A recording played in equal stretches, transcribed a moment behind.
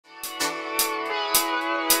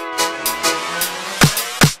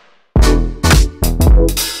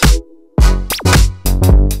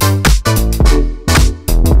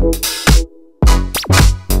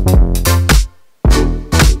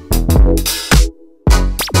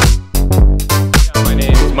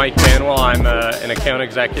Mike Banwell. I'm an account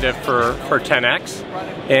executive for 10X.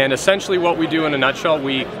 And essentially what we do in a nutshell,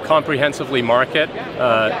 we comprehensively market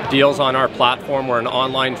deals on our platform. We're an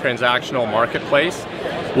online transactional marketplace.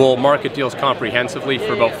 We'll market deals comprehensively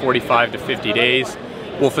for about 45 to 50 days.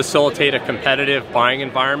 We'll facilitate a competitive buying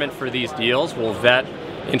environment for these deals. We'll vet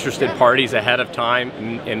interested parties ahead of time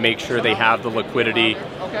and make sure they have the liquidity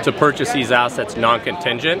to purchase these assets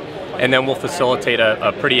non-contingent. And then we'll facilitate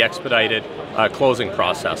a pretty expedited closing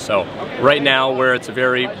process. So right now, where it's a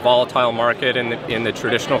very volatile market in the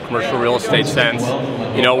traditional commercial real estate sense,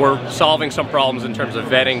 you know, we're solving some problems in terms of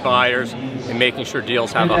vetting buyers and making sure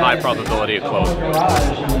deals have a high probability of closing.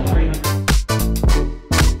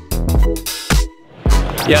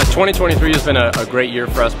 Yeah, 2023 has been a great year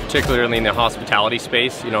for us, particularly in the hospitality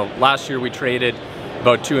space. You know, last year we traded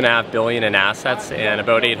about $2.5 billion in assets and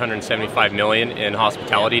about $875 million in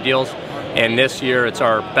hospitality deals. And this year it's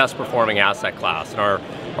our best performing asset class. And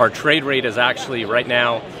our trade rate is actually right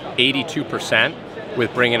now 82%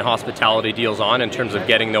 with bringing hospitality deals on in terms of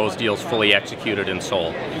getting those deals fully executed and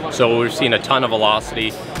sold. So we've seen a ton of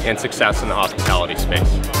velocity and success in the hospitality space.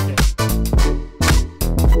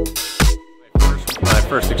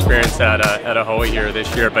 First experience at AAHOA here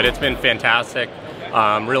this year, but it's been fantastic.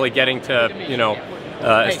 Really getting to, you know,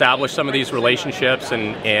 establish some of these relationships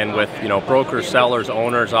and with, you know, brokers, sellers,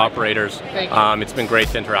 owners, operators. It's been great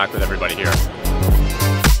to interact with everybody here.